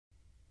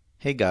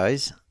Hey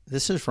guys,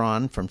 this is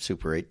Ron from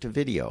Super 8 to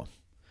Video.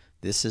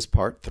 This is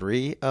part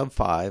 3 of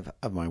 5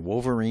 of my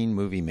Wolverine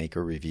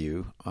MovieMaker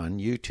review on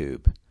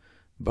YouTube.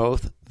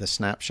 Both the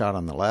snapshot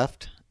on the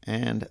left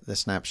and the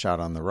snapshot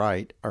on the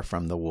right are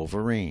from the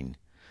Wolverine.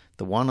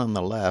 The one on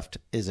the left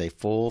is a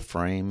full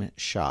frame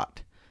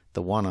shot.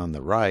 The one on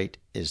the right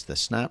is the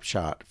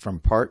snapshot from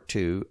part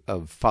 2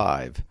 of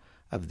 5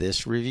 of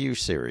this review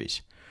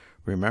series.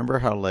 Remember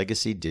how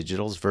Legacy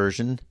Digital's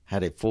version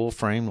had a full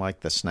frame like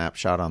the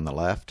snapshot on the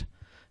left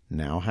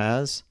now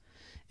has?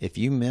 If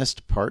you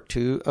missed part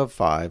 2 of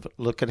 5,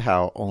 look at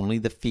how only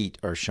the feet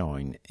are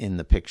showing in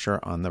the picture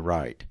on the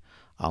right.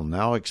 I'll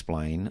now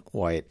explain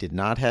why it did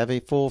not have a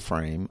full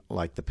frame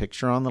like the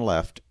picture on the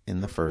left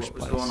in the first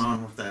place. What was going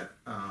on with that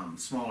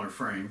smaller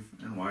frame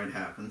and why it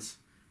happens.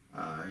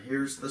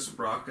 Here's the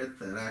sprocket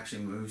that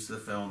actually moves the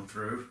film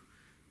through.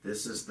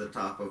 This is the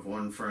top of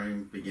one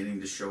frame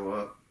beginning to show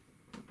up.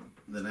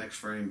 The next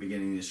frame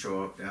beginning to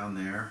show up down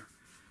there.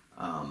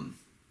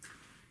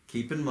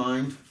 Keep in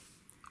mind,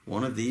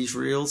 one of these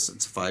reels,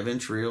 it's a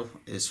 5-inch reel,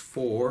 is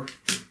 4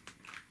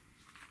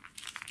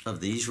 of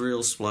these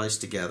reels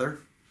spliced together.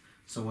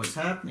 So what's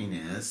happening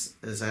is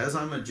as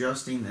I'm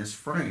adjusting this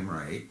frame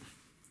rate,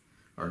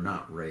 or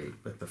not rate,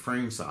 but the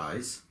frame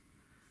size,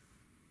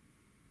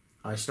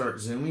 I start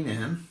zooming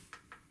in.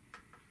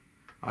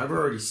 I've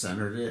already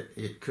centered it.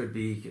 It could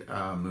be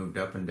moved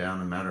up and down.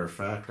 As a matter of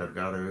fact,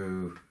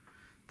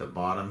 the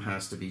bottom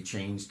has to be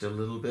changed a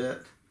little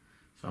bit.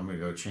 So I'm going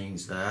to go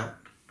change that.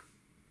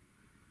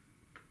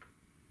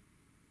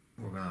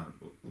 We're going to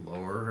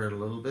lower it a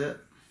little bit.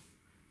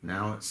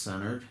 Now it's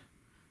centered.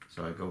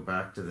 So I go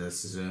back to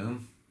this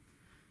zoom.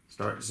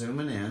 Start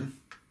zooming in.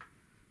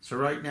 So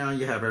right now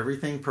you have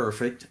everything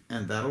perfect,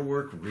 and that'll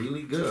work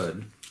really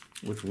good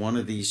with one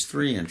of these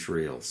 3-inch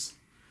reels.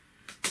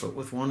 But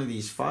with one of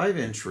these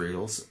 5-inch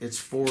reels, it's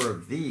 4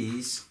 of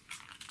these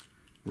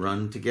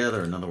run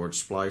together, in other words,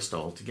 spliced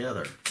all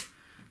together.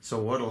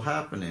 So what'll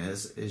happen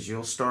is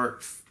you'll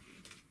start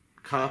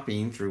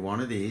copying through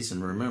one of these,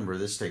 and remember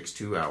this takes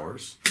 2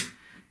 hours.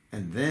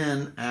 And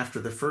then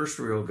after the first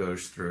reel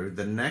goes through,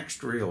 the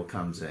next reel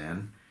comes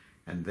in,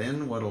 and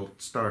then what'll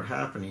start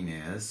happening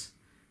is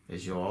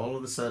you'll all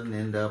of a sudden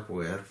end up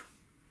with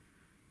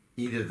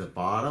either the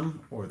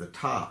bottom or the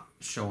top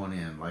showing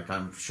in, like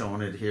I'm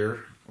showing it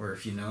here, where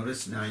if you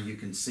notice now you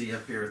can see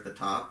up here at the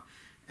top,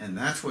 and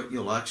that's what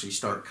you'll actually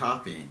start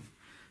copying.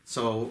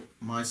 So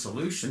my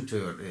solution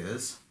to it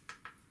is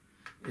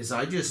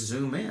I just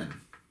zoom in,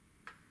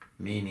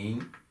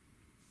 meaning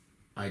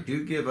I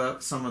do give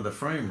up some of the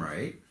frame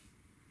rate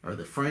or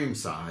the frame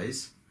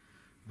size,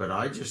 but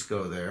I just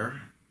go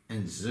there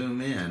and zoom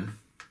in,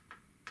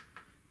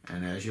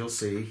 and as you'll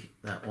see,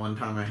 that one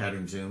time I had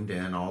him zoomed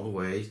in all the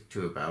way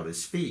to about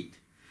his feet.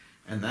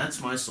 And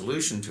that's my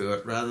solution to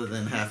it, rather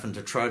than having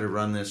to try to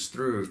run this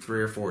through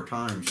 3 or 4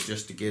 times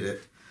just to get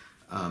it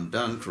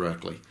done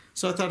correctly.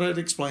 So I thought I'd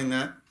explain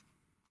that.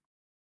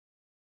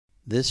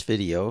 This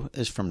video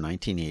is from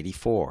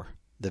 1984.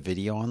 The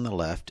video on the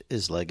left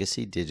is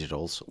Legacy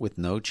Digital's with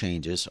no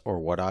changes, or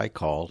what I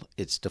call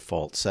its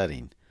default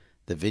setting.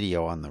 The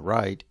video on the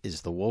right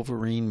is the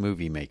Wolverine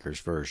MovieMaker's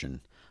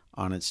version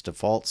on its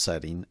default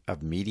setting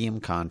of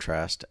medium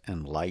contrast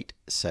and light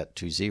set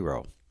to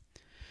 0.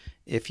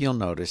 If you'll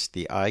notice,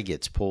 the eye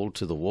gets pulled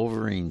to the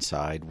Wolverine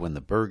side when the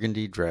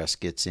burgundy dress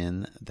gets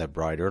in the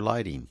brighter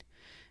lighting.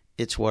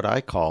 It's what I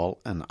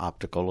call an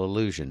optical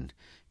illusion,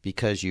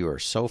 because you are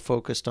so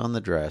focused on the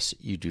dress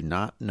you do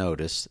not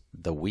notice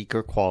the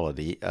weaker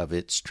quality of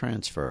its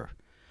transfer.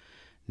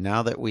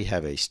 Now that we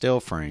have a still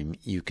frame,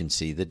 you can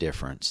see the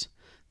difference.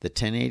 The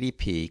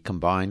 1080p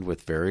combined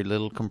with very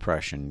little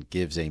compression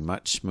gives a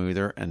much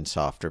smoother and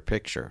softer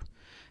picture.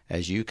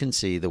 As you can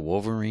see, the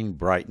Wolverine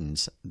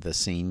brightens the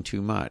scene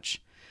too much.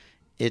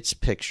 Its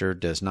picture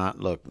does not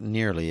look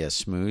nearly as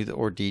smooth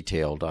or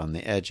detailed on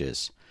the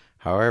edges.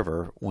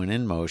 However, when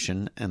in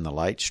motion and the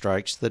light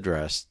strikes the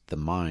dress, the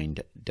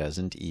mind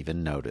doesn't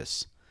even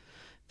notice.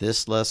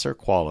 This lesser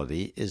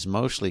quality is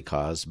mostly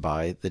caused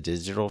by the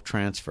digital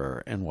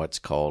transfer and what's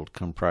called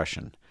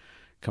compression.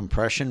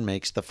 Compression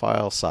makes the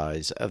file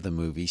size of the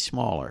movie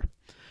smaller.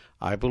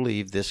 I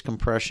believe this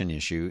compression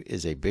issue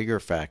is a bigger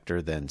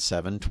factor than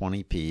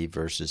 720p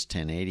versus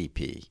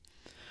 1080p.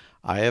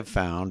 I have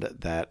found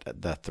that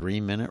the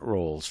 3-minute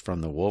rolls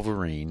from the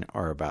Wolverine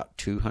are about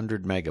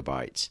 200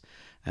 megabytes,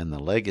 and the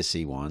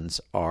Legacy ones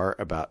are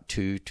about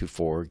 2 to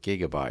 4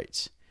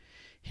 gigabytes.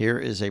 Here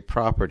is a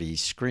property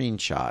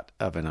screenshot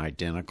of an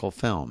identical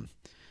film.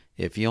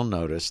 If you'll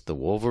notice, the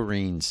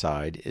Wolverine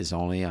side is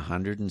only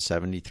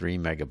 173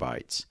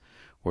 megabytes,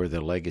 where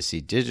the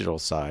Legacy Digital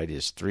side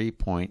is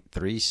 3.36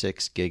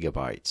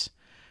 gigabytes.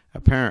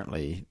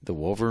 Apparently, the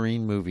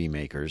Wolverine movie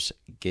makers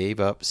gave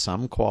up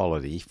some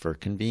quality for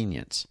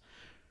convenience.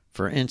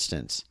 For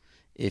instance,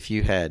 if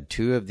you had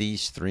 2 of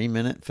these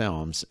 3-minute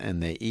films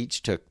and they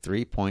each took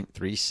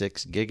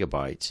 3.36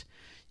 gigabytes,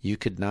 you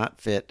could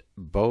not fit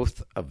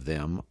both of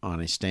them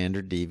on a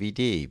standard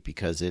DVD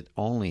because it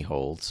only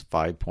holds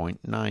 5.9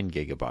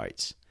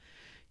 gigabytes.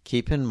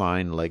 Keep in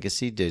mind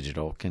Legacy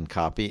Digital can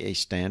copy a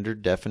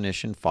standard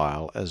definition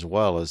file as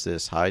well as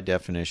this high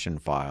definition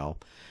file,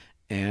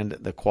 and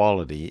the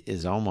quality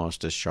is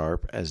almost as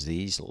sharp as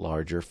these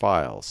larger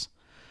files.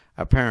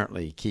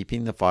 Apparently,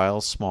 keeping the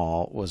files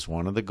small was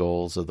one of the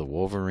goals of the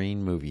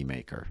Wolverine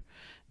MovieMaker.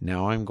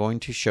 Now I'm going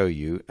to show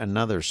you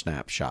another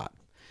snapshot.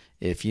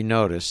 If you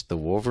notice, the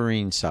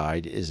Wolverine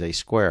side is a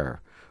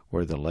square,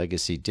 where the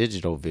Legacy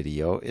Digital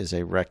video is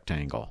a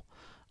rectangle.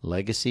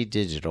 Legacy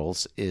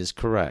Digital's is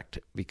correct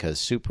because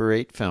Super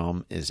 8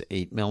 film is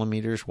 8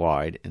 millimeters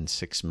wide and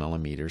 6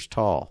 millimeters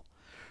tall.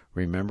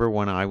 Remember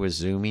when I was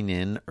zooming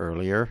in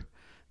earlier?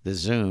 The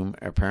zoom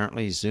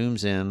apparently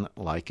zooms in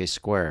like a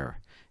square.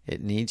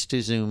 It needs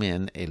to zoom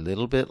in a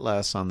little bit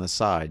less on the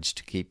sides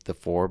to keep the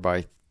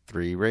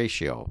 4:3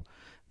 ratio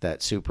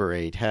that Super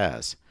 8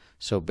 has.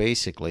 So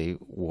basically,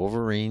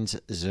 Wolverine's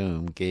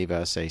zoom gave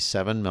us a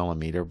 7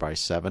 millimeter by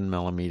 7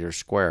 millimeter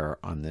square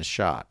on this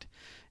shot.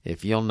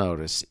 If you'll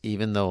notice,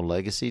 even though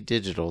Legacy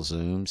Digital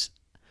zooms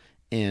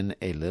in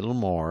a little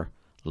more,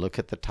 look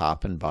at the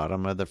top and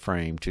bottom of the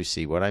frame to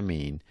see what I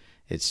mean,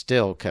 it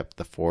still kept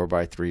the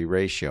 4:3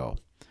 ratio.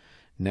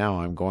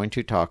 Now I'm going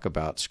to talk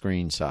about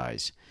screen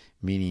size,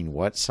 meaning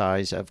what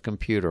size of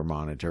computer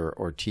monitor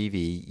or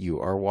TV you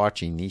are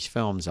watching these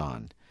films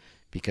on,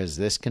 because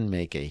this can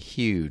make a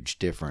huge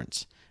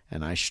difference,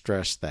 and I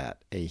stress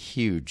that, a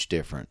huge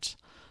difference.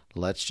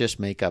 Let's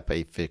just make up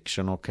a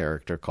fictional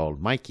character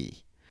called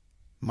Mikey.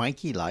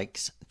 Mikey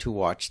likes to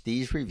watch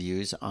these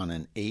reviews on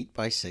an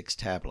 8:6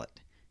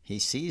 tablet. He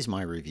sees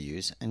my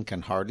reviews and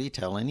can hardly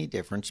tell any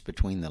difference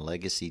between the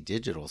Legacy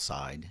Digital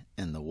side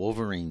and the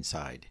Wolverine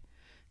side.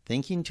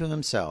 Thinking to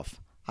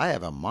himself, I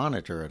have a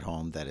monitor at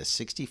home that is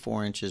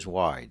 64 inches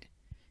wide.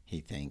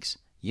 He thinks,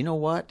 you know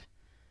what?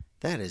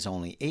 That is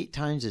only 8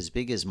 times as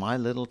big as my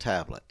little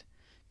tablet.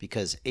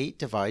 Because 8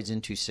 divides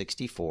into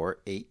 64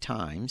 8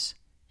 times,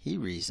 he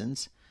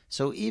reasons,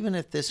 so even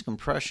if this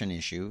compression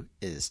issue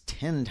is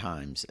 10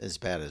 times as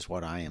bad as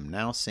what I am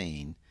now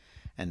seeing,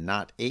 and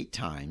not 8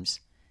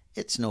 times,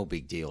 it's no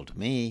big deal to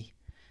me.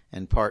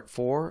 In part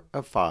 4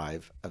 of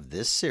 5 of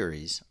this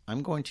series,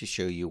 I'm going to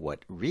show you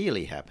what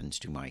really happens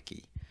to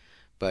Mikey.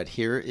 But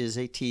here is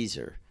a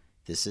teaser.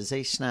 This is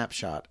a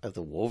snapshot of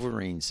the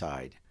Wolverine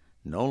side,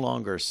 no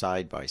longer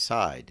side by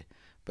side,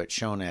 but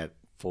shown at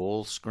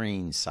full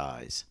screen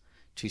size.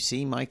 To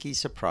see Mikey's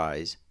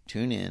surprise,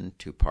 tune in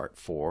to part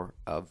 4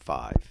 of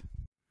 5.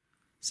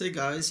 Say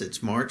guys,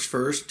 it's March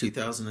 1st,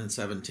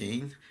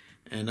 2017,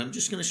 and I'm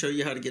just going to show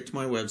you how to get to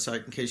my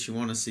website in case you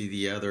want to see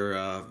the other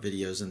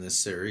videos in this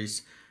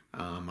series.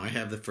 I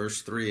have the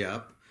first 3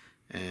 up,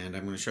 and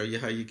I'm going to show you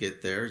how you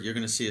get there. You're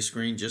going to see a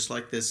screen just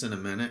like this in a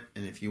minute,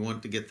 and if you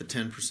want to get the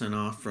 10%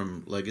 off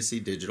from Legacy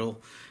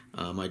Digital,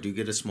 I do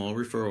get a small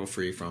referral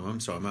fee from them,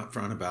 so I'm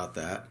upfront about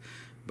that.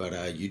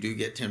 But you do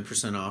get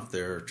 10% off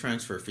their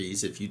transfer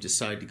fees if you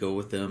decide to go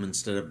with them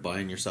instead of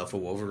buying yourself a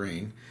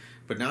Wolverine.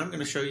 But now I'm going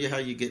to show you how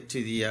you get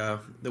to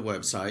the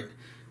website.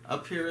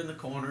 Up here in the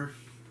corner,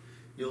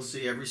 you'll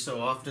see every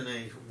so often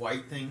a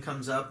white thing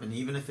comes up, and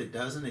even if it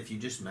doesn't, if you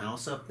just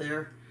mouse up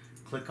there,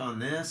 click on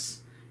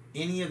this.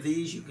 Any of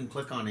these, you can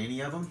click on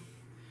any of them.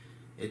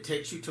 It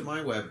takes you to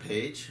my web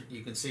page.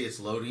 You can see it's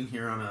loading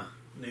here on a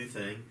new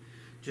thing.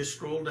 Just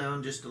scroll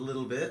down just a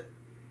little bit,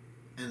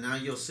 and now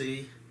you'll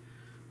see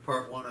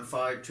part 1 of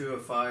 5, 2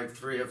 of 5,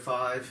 3 of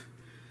 5.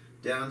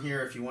 Down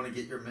here, if you want to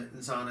get your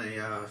mittens on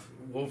a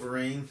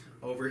Wolverine.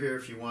 Over here,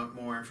 if you want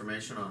more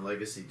information on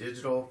Legacy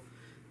Digital.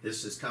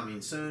 This is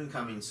coming soon,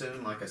 coming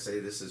soon. Like I say,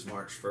 this is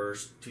March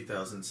 1st,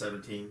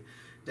 2017.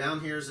 Down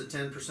here is a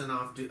 10%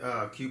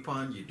 off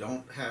coupon. You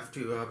don't have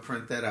to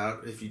print that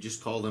out. If you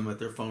just call them with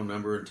their phone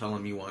number and tell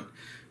them you want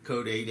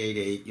code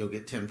 888, you'll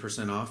get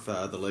 10% off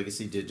the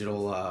Legacy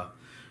Digital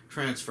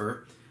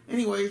transfer.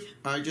 Anyway,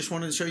 I just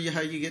wanted to show you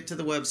how you get to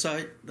the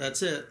website.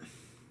 That's it.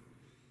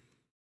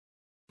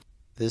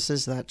 This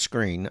is that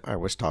screen I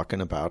was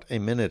talking about a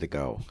minute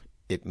ago.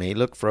 It may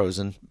look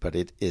frozen, but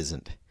it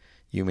isn't.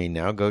 You may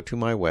now go to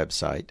my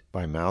website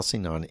by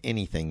mousing on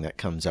anything that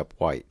comes up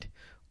white,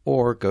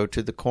 or go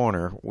to the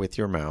corner with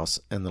your mouse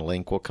and the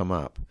link will come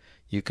up.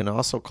 You can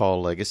also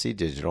call Legacy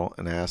Digital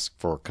and ask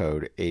for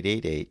code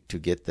 888 to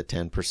get the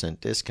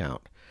 10%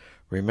 discount.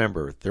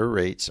 Remember, their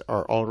rates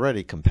are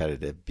already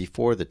competitive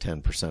before the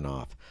 10%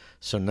 off,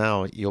 so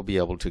now you'll be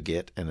able to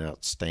get an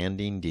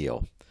outstanding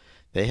deal.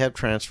 They have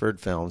transferred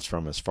films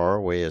from as far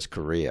away as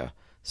Korea,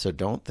 so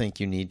don't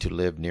think you need to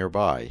live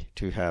nearby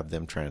to have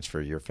them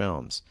transfer your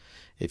films.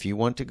 If you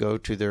want to go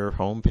to their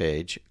home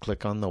page,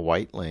 click on the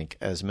white link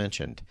as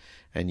mentioned,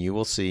 and you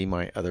will see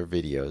my other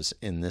videos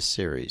in this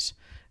series,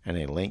 and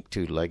a link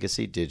to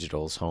Legacy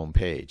Digital's home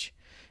page.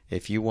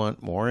 If you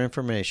want more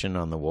information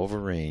on the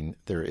Wolverine,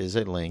 there is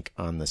a link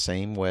on the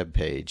same web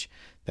page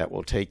that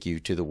will take you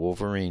to the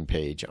Wolverine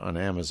page on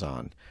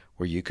Amazon,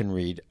 where you can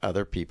read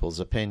other people's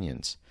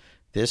opinions.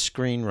 This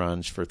screen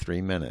runs for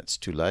 3 minutes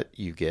to let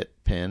you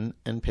get pen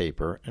and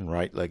paper and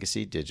write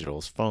Legacy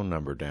Digital's phone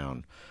number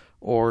down,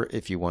 or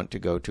if you want to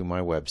go to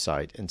my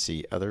website and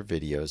see other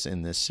videos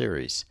in this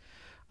series.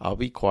 I'll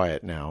be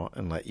quiet now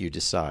and let you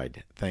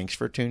decide. Thanks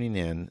for tuning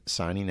in.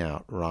 Signing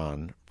out,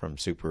 Ron from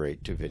Super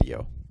 8 to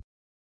Video.